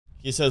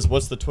He says,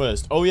 what's the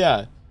twist? Oh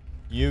yeah,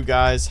 you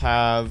guys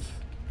have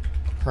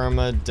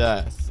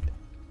perma-death.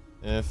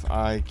 If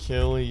I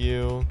kill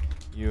you,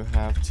 you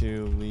have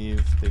to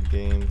leave the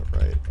game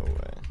right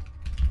away.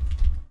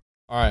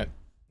 Alright,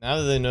 now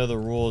that they know the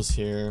rules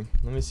here,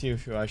 let me see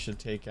who I should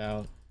take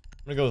out.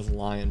 I'm gonna go with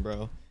Lion,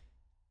 bro.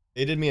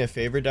 They did me a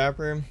favor,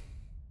 Dapper,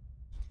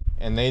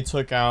 and they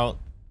took out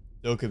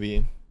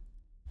Dokubi.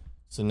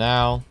 So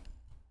now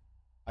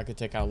I could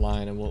take out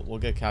Lion, and we'll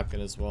get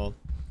Capkin as well.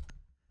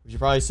 We should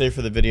probably say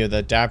for the video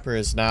that Dapper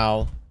is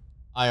now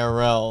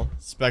IRL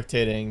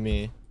spectating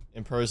me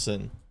in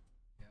person.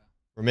 Yeah.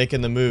 We're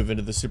making the move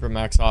into the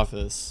Supermax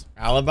office.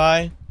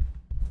 Alibi?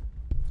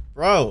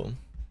 Bro,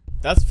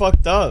 that's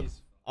fucked up.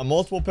 On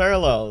multiple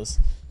parallels.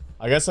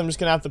 I guess I'm just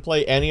gonna have to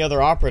play any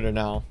other operator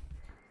now.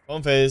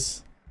 Phone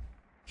phase.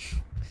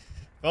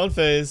 Phone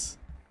phase.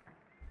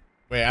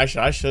 Wait,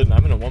 actually, I shouldn't.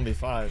 I'm in a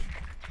 1v5.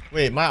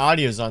 Wait, my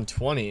audio's on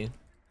 20.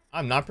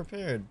 I'm not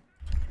prepared.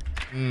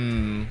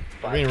 They're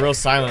being real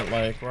silent,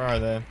 like. Where are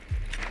they?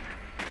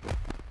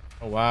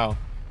 Oh, wow.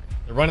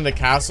 They're running the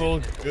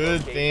castle.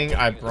 Good thing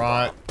I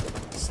brought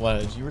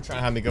Sledge. You were trying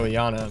to have me go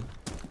Yana.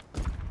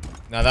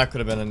 Now that could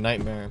have been a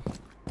nightmare.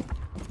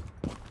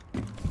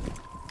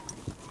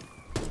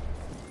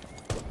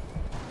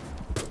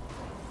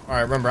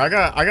 Alright, remember, I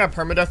got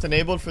Perma-Death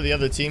enabled for the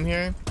other team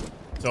here.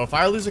 So if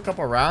I lose a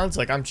couple rounds,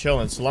 like, I'm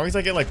chilling. So long as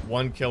I get, like,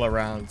 1 kill a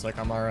round, like,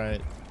 I'm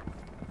alright.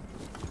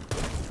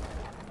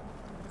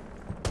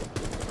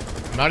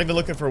 I'm not even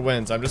looking for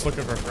wins. I'm just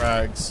looking for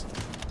frags.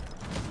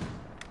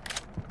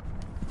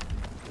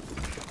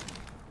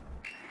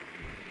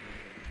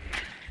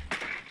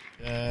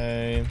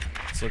 Okay.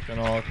 It's looking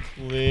all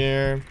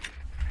clear.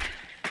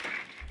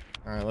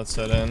 Alright, let's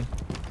head in.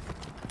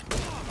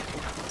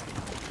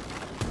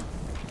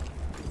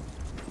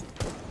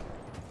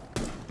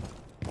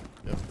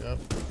 Yep. Get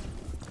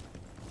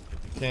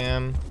the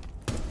cam.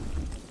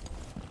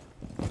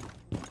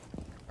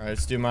 Alright,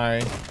 let's do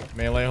my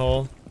melee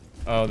hole.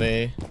 Oh,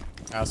 they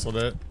castled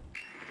it.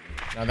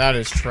 Now that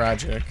is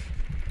tragic.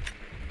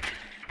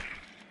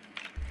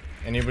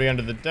 Anybody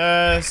under the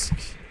desk?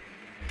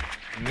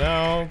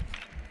 No.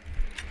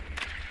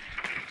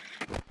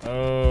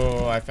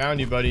 Oh, I found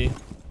you, buddy.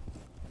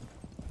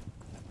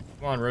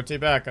 Come on, rotate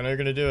back. I know you're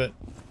gonna do it.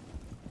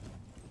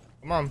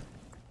 Come on.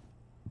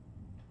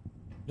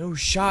 No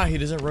shot, he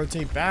doesn't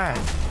rotate back.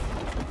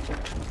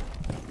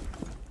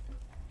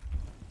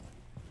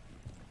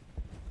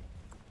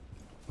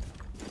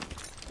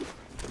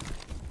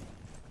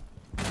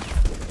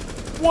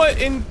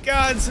 What in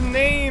God's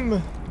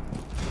name?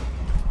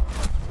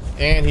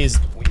 And he's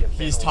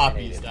top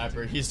beast,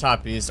 Dapper. He's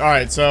top beast.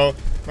 Alright, so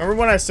remember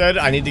when I said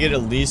I need to get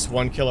at least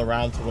 1 kill a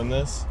round to win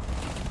this?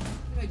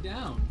 What did I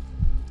down?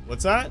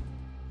 What's that?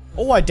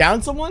 Oh, I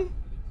downed someone?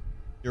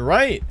 You're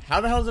right.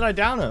 How the hell did I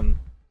down him?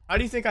 How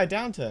do you think I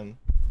downed him?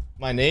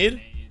 My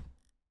nade?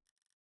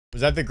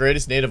 Was that the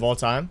greatest nade of all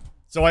time?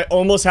 So I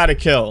almost had a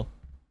kill.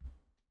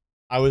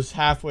 I was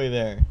halfway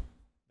there.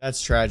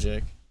 That's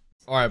tragic.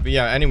 Alright, but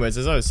yeah, anyways,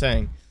 as I was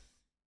saying,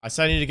 I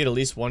said I need to get at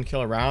least 1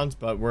 kill a round,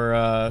 but we're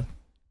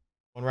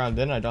 1 round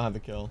in, I don't have a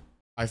kill.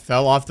 I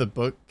fell off the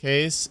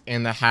bookcase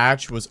and the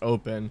hatch was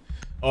open.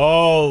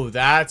 Oh,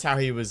 that's how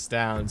he was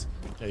downed.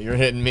 Okay, you're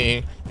hitting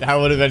me. That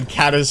would have been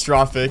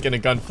catastrophic in a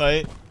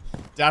gunfight.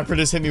 Dapper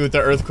just hit me with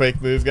the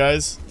earthquake move,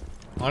 guys.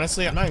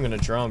 Honestly, I'm not even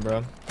gonna drone,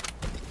 bro.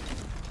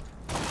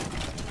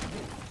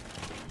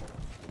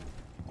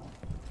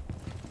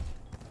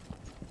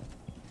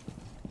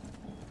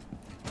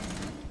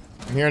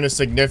 I'm hearing a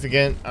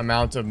significant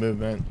amount of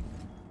movement.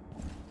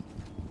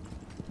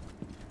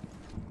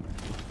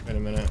 Wait a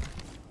minute.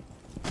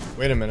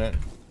 Wait a minute.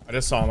 I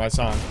just saw him. I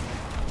saw him.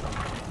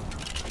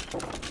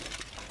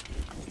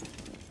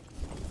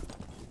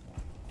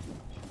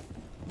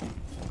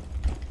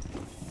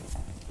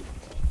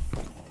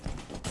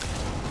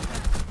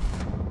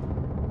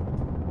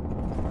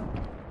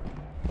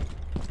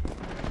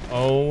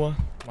 Oh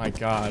my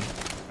god.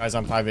 Guys,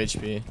 I'm 5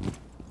 HP.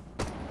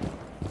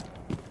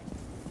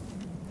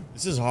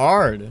 This is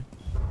hard.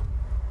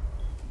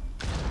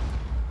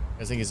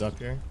 I think he's up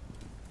here.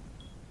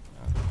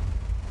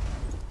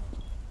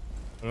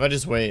 What if I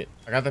just wait?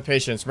 I got the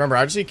patience. Remember,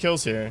 I just need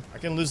kills here. I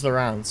can lose the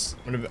rounds.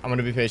 I'm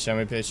gonna be patient. I'm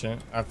gonna be patient.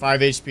 I have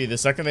 5 HP. The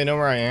second they know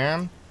where I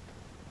am,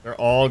 they're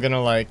all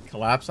gonna like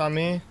collapse on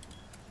me.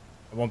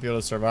 I won't be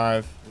able to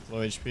survive with low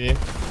HP.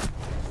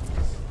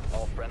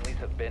 All friendlies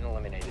have been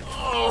eliminated.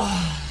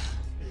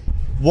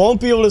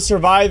 Won't be able to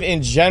survive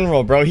in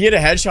general, bro. He had a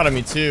headshot on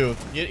me too.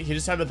 He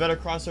just had the better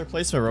crosshair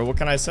placement, bro. What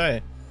can I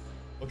say?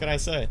 What can I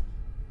say?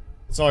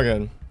 It's all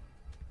good.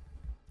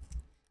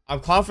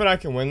 I'm confident I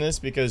can win this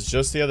because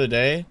just the other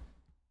day,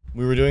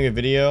 we were doing a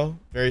video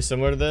very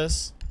similar to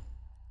this,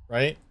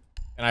 right?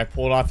 And I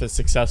pulled off a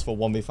successful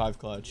 1v5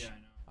 clutch. Yeah, I know.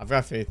 I've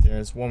got faith here.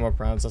 It's 1 more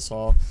rounds, that's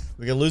all.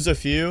 We can lose a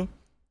few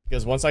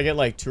because once I get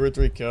like 2 or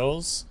 3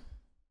 kills,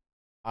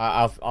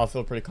 I'll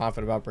feel pretty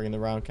confident about bringing the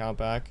round count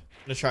back.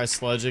 I'm gonna try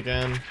Sledge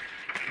again.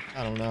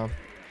 I don't know.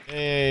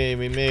 Hey,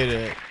 we made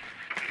it.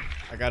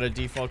 I got a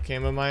default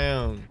cam of my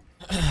own.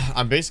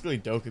 I'm basically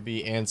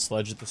Dokkaebi and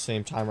Sledge at the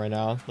same time right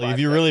now. Like, if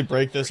you really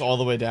break this all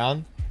the way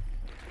down...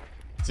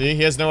 See,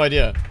 he has no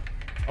idea.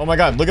 Oh my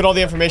god, look at all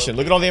the information.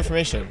 Look at all the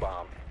information.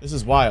 This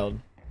is wild.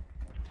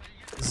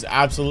 This is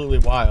absolutely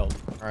wild.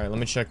 Alright, let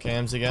me check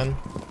cams again.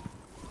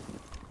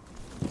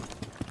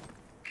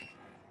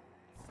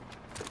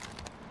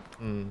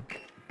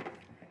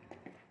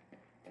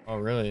 Oh,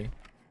 really?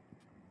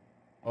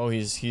 Oh,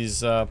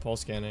 he's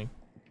pulse scanning.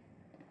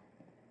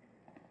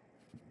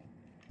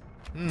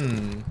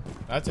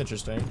 That's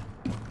interesting.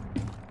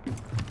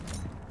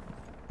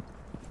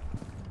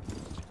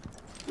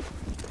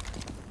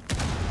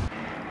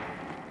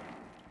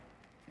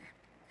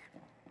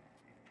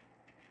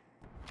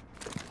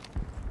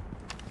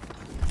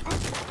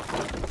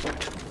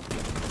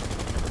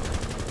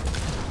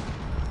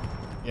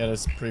 Yeah,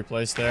 there's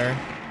pre-placed there.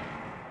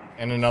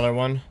 And another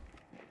one.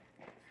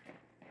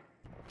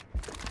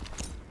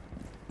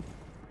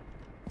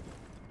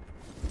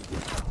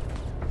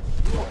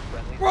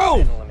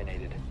 Bro!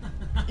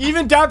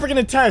 Even Dapper can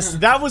attest.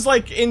 That was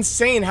like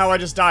insane how I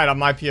just died on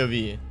my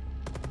POV.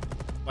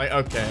 Like,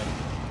 okay.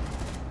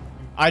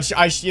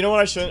 You know what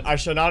I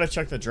should not have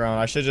checked the drone.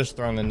 I should have just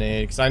thrown the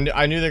nade because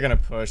I knew they're gonna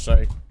push.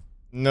 Like,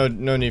 no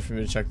need for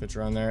me to check the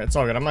drone there. It's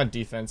all good. I'm on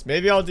defense.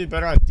 Maybe I'll do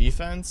better on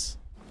defense.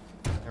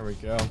 There we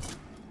go.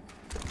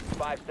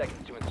 5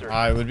 seconds to insert.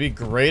 It would be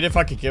great if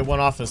I could get one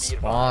off of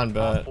spawn,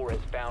 but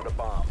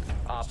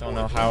just don't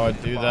know how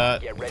I'd do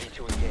that. Get ready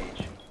to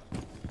engage.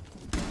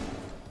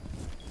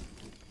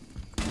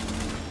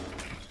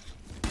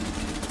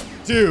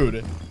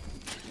 Dude.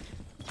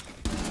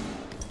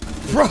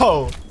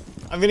 Bro.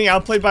 I'm getting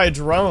outplayed by a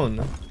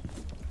drone.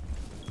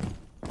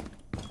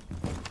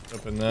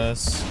 Open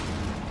this.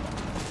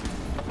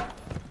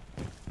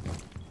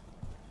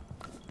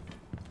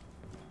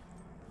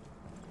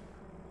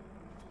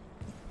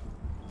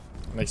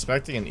 I'm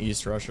expecting an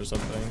east rush or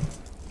something.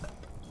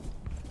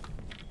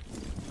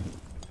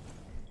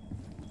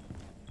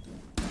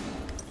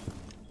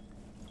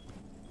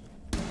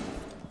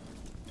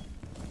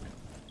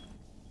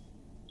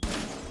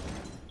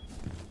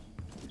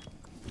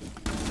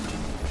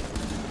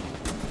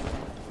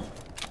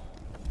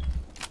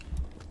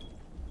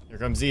 Here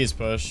comes Z's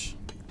push.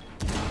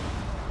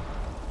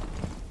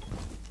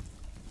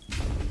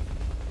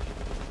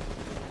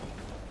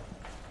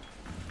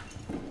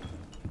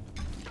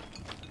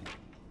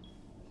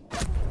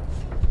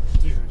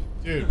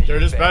 Dude, they're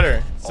just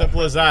better.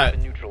 Simple as that.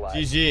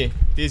 GG.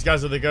 These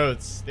guys are the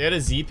goats. They had a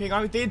Z ping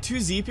on me. They had 2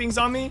 Z pings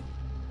on me.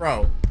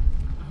 Bro.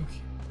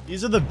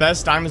 These are the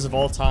best diamonds of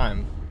all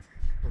time.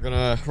 We're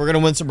gonna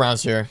win some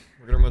rounds here.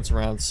 We're gonna win some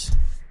rounds.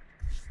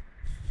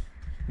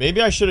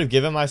 Maybe I should have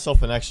given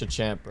myself an extra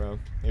champ, bro.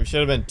 Maybe it should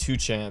have been 2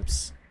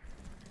 champs.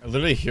 I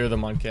literally hear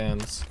them on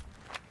cams.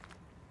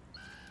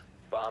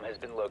 Bomb has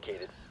been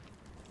located.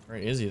 Where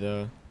is he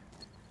though?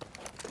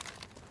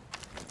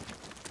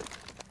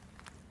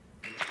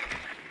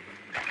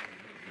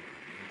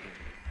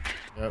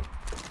 Yep.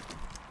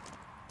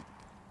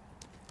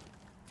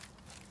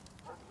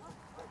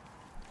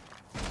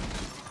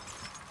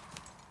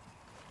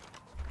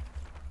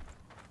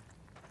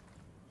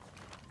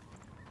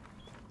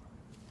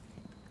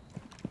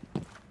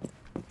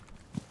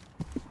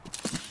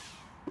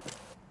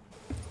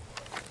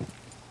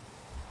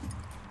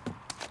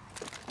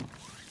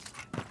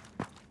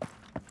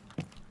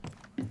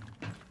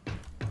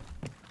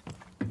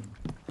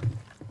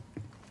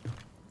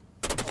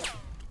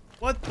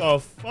 What the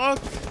fuck?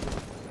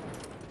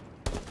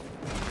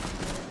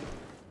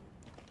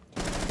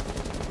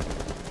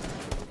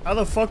 How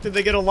the fuck did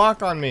they get a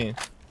lock on me?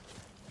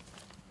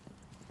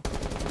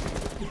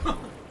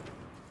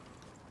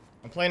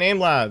 I'm playing aim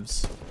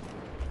labs.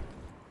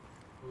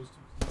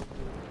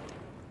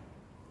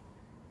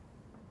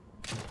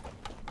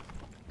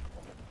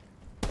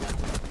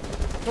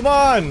 Come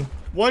on!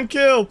 1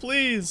 kill,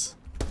 please!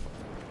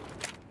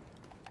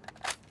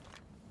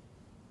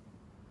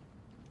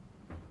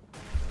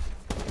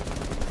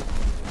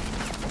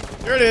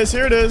 Here it is,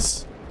 here it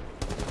is.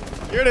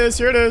 Here it is,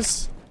 here it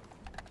is.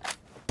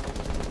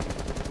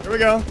 Here we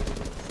go.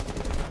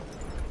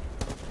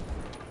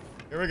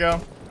 Here we go.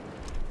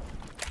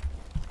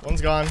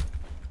 One's gone.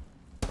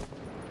 I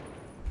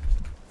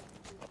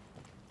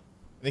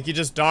think he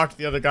just docked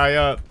the other guy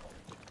up.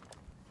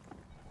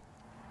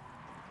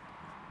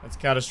 That's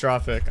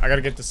catastrophic. I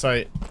gotta get to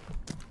site.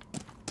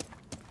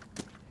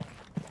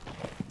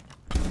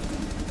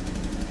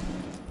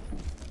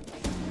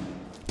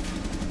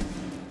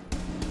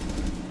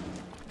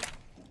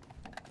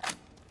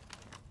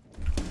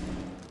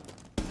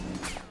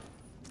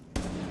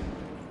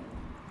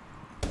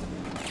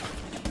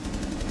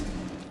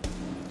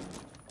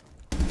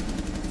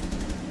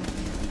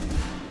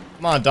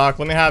 Come on, Doc.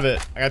 Let me have it.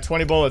 I got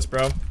 20 bullets,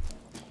 bro.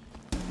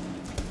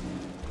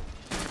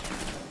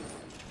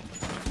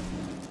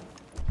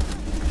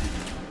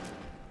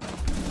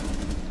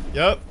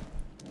 Yep.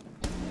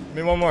 Give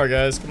me one more,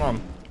 guys. Come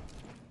on.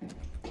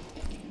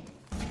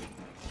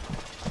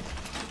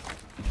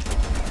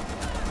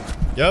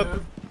 Yep.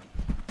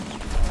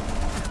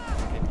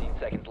 15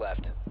 seconds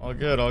left. All good.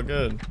 good, all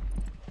good.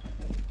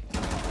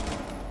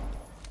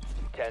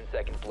 10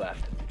 seconds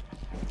left.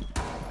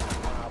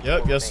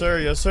 Yep, yes sir,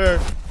 yes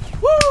sir.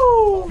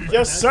 Woo!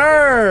 Yes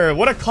sir!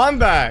 What a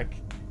comeback!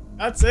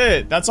 That's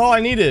it. That's all I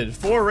needed.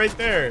 4 right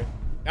there.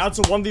 Now it's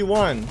a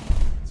 1v1.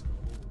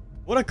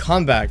 What a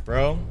comeback,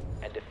 bro.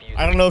 And defuse.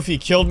 I don't know if he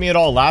killed me at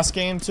all last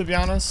game, to be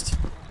honest.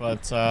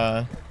 But,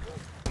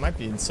 it might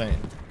be insane.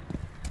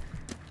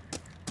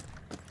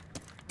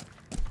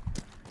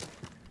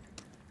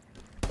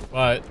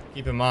 But,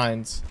 keep in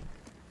mind,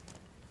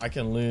 I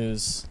can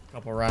lose a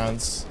couple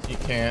rounds. He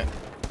can't.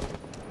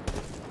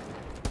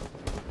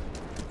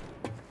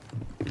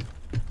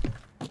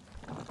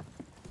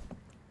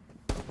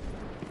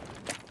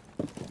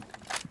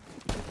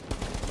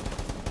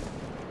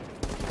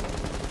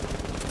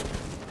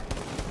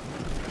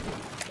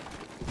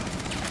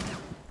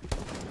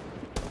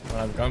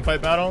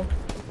 Gunfight battle?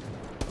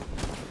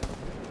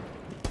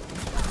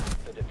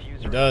 The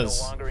diffuser He does.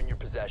 is no longer in your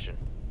possession.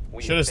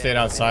 Should have stayed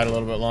outside a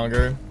little bit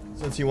longer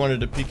since he wanted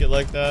to peek it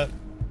like that.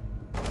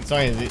 I'm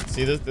telling you,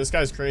 see this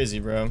guy's crazy,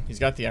 bro. He's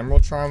got the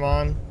emerald charm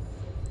on.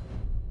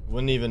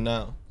 Wouldn't even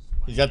know.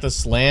 He's got the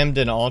slammed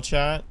in all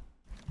chat.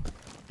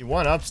 He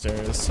won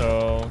upstairs,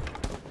 so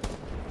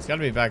he's got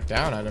to be back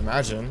down, I'd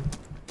imagine.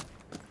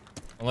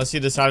 Unless he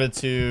decided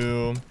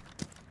to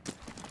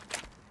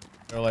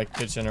go like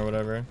kitchen or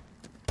whatever.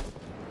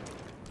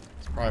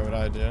 Probably what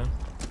I do.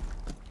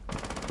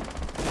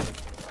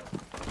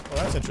 Oh,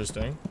 that's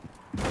interesting.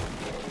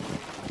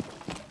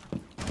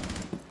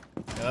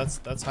 Yeah,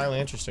 that's highly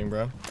interesting,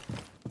 bro.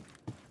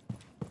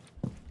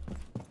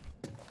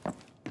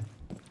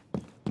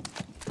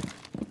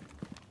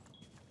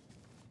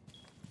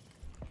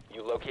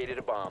 You located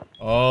a bomb.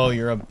 Oh,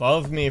 you're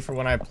above me for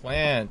when I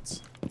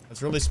plant.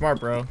 That's really smart,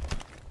 bro.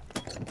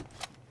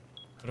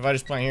 What if I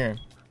just plant here?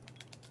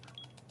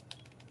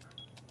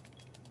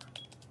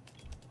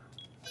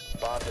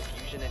 Bomb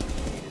diffusion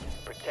initiated.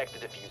 Protect the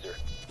diffuser.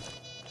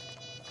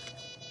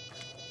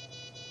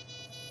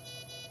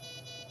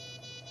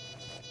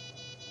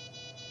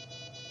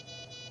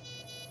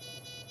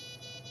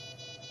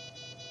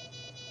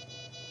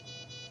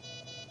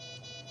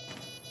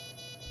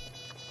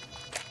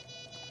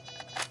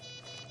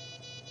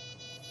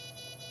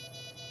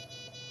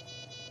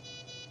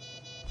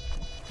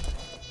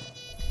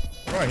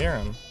 Oh, I hear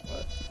him.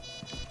 What?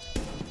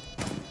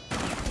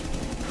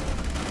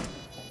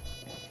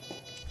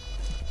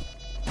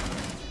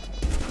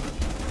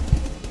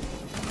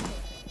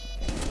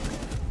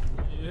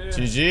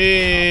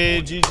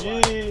 GG,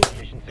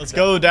 GG. Let's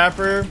go,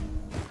 Dapper.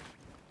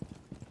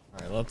 All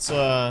right, let's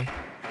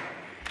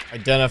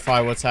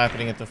identify what's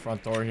happening at the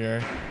front door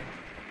here.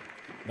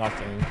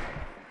 Nothing.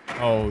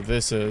 Oh,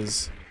 this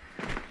is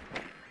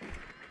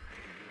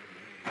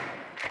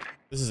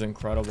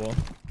incredible.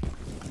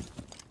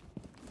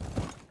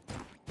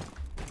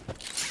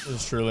 This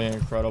is truly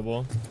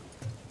incredible.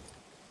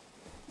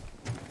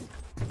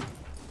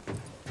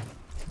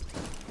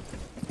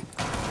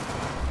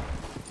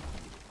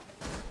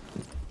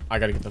 I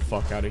gotta get the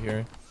fuck out of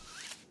here.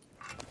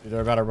 Dude,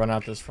 they're about to run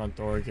out this front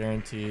door,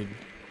 guaranteed.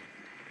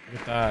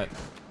 Look at that.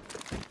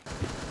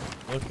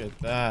 Look at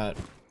that.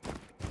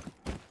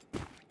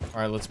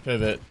 Alright, let's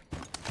pivot.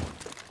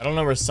 I don't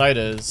know where sight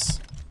is.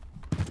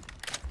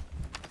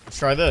 Let's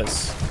try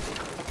this.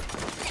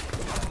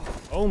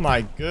 Oh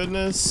my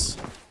goodness.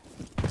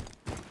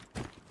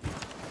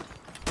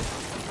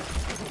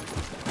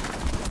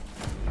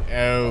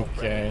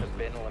 Okay.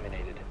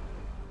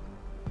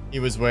 He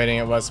was waiting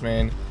at West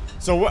Main.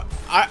 So what?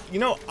 I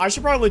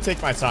should probably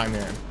take my time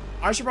here.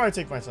 I should probably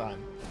take my time.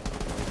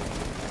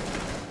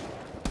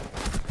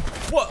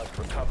 What?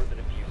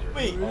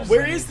 Wait,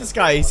 where is this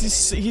guy?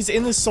 He's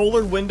in the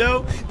solar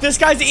window? This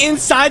guy's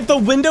inside the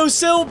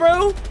windowsill,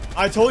 bro?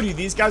 I told you,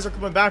 these guys are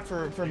coming back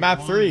for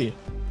map 3.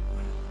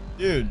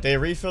 Dude, they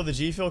refill the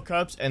G-Fill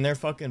cups and they're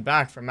fucking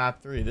back for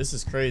map 3. This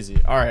is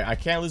crazy. Alright, I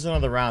can't lose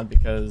another round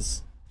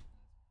because...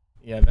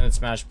 yeah, then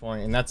it's match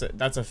point, and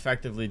that's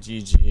effectively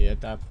GG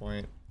at that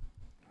point.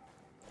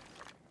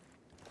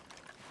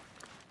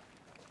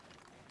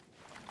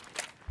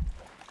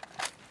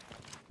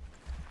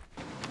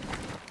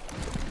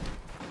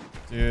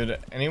 Dude,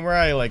 anywhere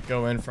I like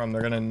go in from,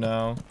 they're gonna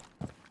know.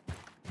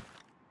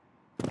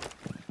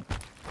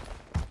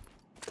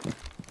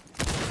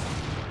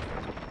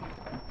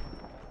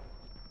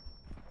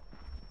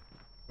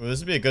 Ooh, this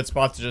would be a good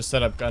spot to just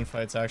set up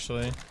gunfights,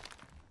 actually.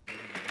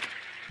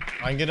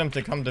 I can get him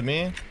to come to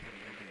me.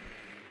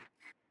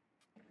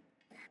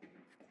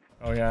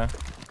 Oh yeah.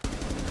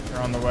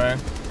 They're on the way.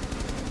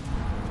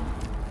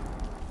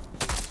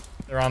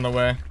 They're on the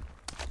way.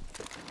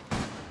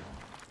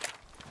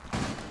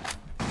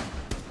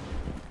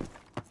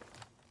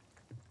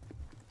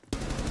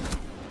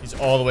 He's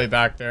all the way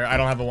back there. I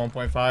don't have a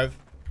 1.5.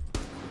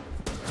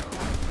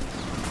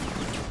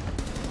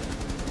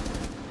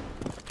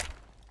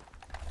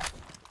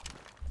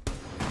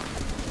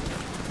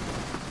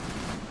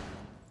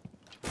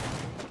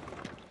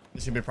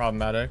 This should be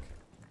problematic.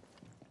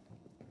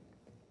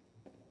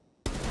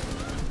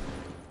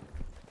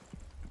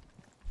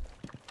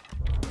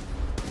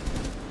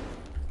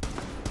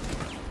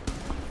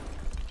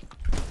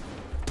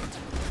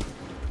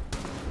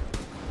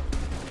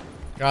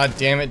 God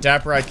damn it,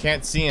 Dapper, I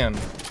can't see him.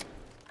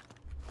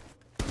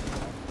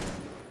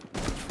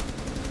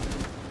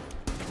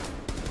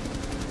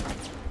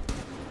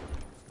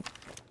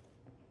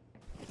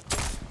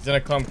 He's gonna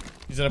come.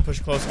 He's gonna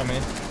push close on me.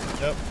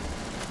 Yep.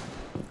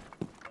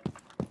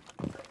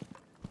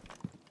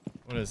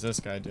 What is this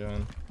guy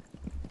doing?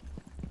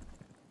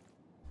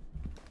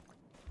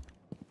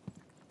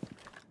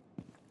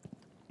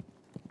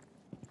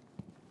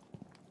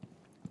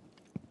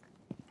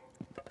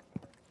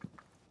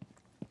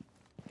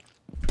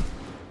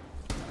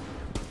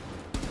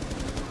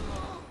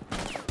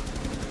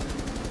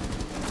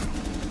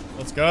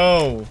 Let's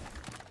go.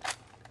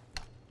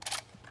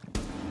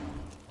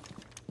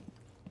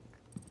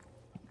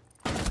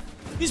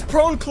 He's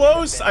prone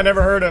close. I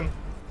never heard him.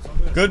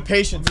 Good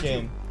patience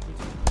game.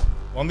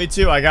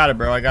 1v2. I got it,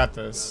 bro. I got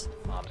this.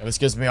 This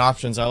gives me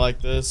options. I like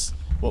this.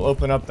 We'll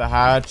open up the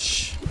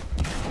hatch.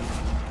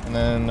 And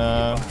then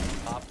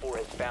Op 4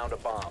 has found a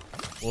bomb.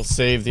 we'll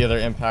save the other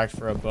impact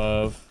for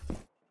above.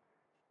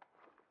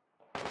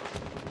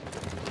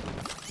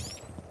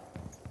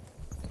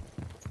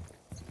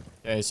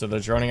 Okay, so they're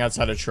droning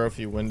outside a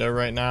trophy window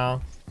right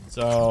now.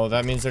 So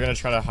that means they're going to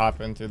try to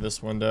hop in through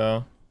this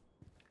window.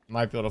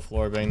 Might be able to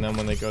floor bang them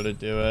when they go to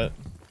do it.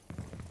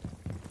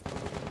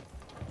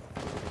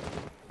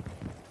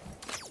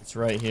 It's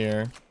right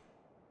here.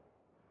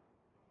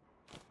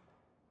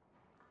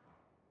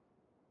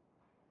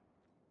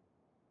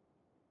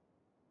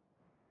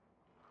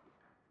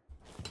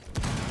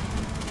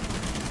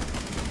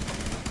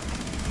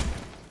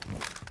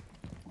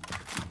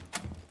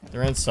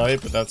 They're in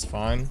sight, but that's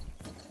fine.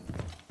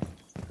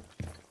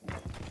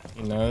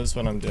 He knows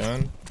what I'm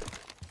doing.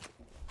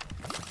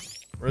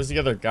 Where's the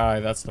other guy?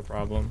 That's the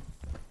problem.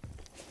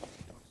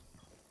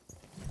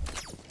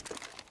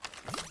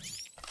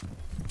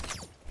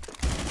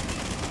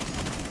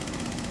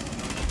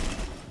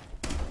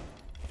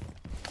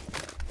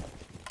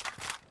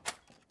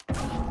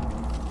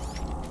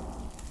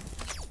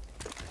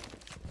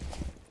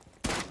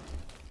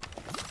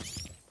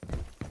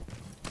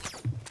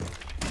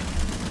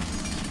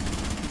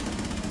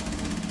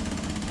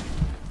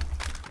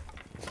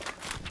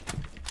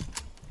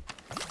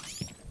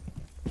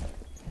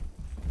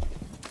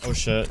 Oh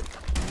shit.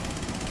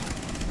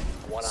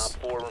 One Op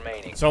 4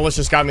 remaining. Solis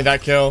just got me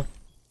that kill.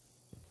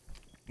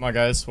 Come on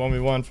guys,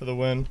 1v1 for the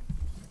win.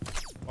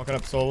 Walking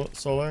up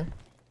Solar.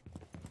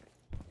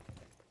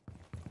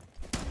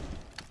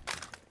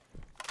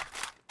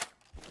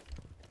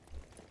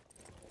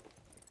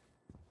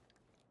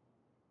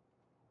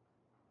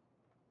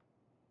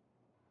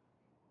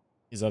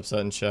 He's upset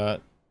in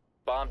chat.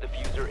 Bomb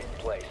diffuser in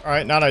place.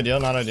 Alright, not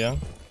ideal, not ideal.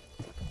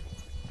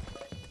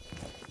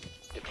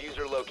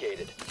 Diffuser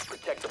located.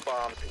 Protect the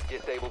bombs and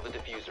disable the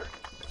diffuser.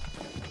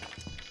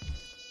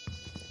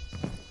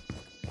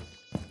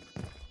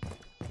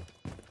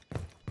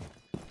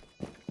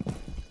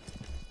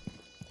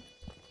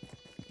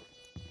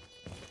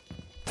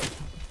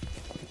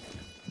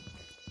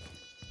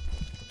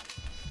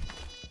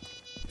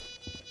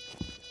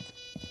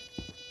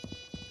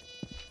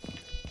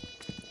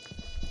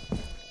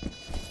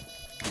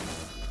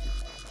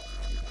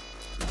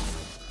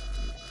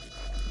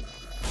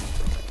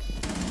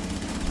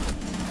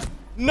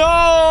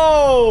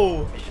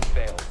 No! Mission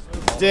failed.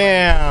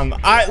 Damn.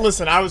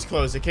 Listen, I was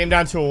close. It came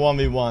down to a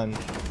 1v1.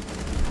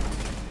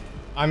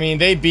 I mean,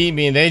 they beat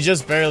me. They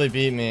just barely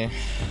beat me.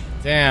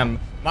 Damn.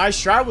 My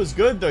strat was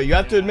good, though. You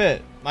have to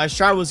admit. My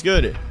strat was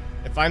good.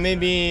 If I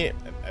maybe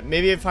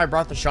if I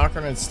brought the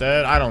shotgun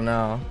instead, I don't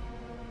know.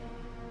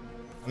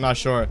 I'm not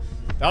sure.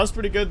 That was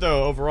pretty good,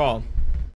 though, overall.